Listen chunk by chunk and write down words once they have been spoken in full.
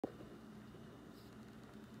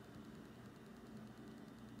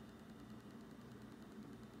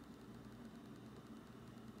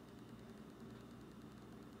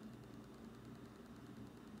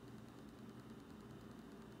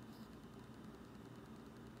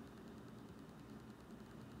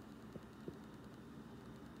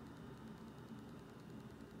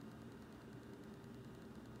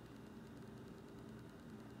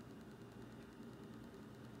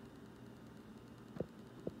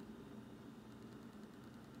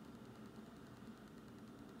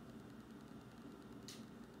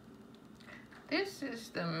This is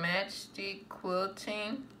the matchstick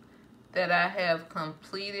quilting that I have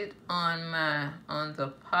completed on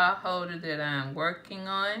the potholder that I'm working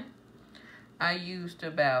on. I used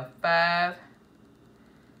about 5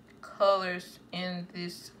 colors in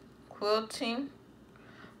this quilting,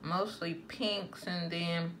 mostly pinks and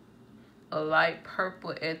then a light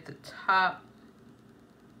purple at the top.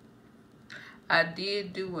 I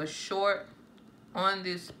did do a short on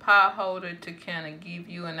this potholder to kind of give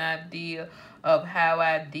you an idea of how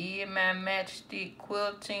I did my matchstick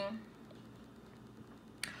quilting.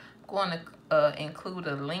 I'm going to include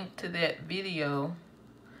a link to that video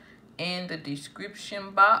in the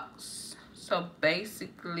description box. So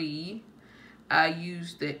basically, I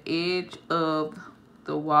used the edge of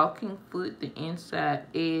the walking foot, the inside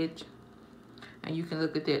edge, and you can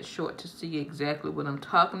look at that short to see exactly what I'm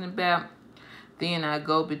talking about. Then I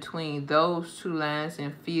go between those 2 lines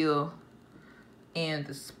and fill in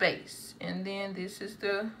the space. And then this is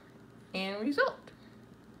the end result.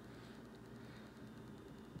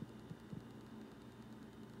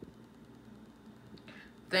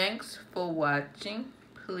 Thanks for watching.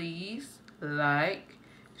 Please like,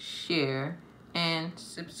 share, and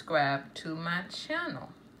subscribe to my channel.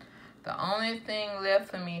 The only thing left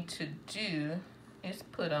for me to do is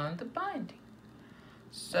put on the binding.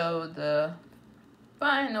 So the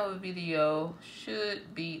final video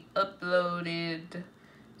should be uploaded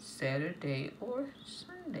Saturday or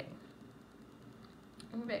Sunday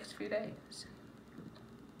in the next few days.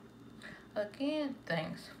 Again,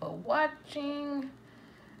 thanks for watching.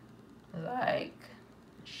 Like,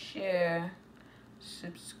 share,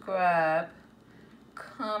 subscribe,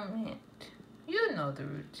 comment. You know the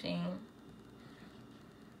routine.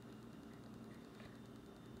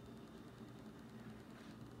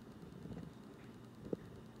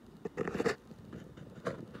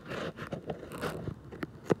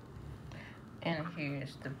 And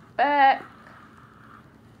here's the back.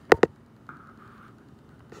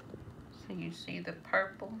 So you see the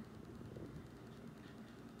purple.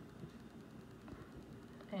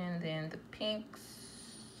 And then the pinks.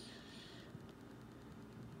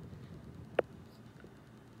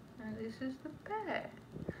 And this is the back.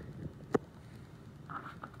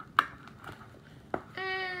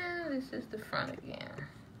 And this is the front again.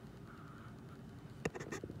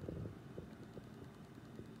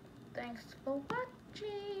 Thanks for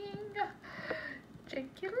watching. Check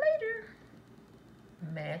you later.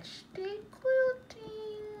 Matchstick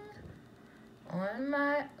quilting on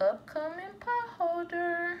my upcoming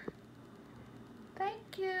potholder.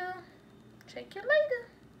 Thank you. Check you later.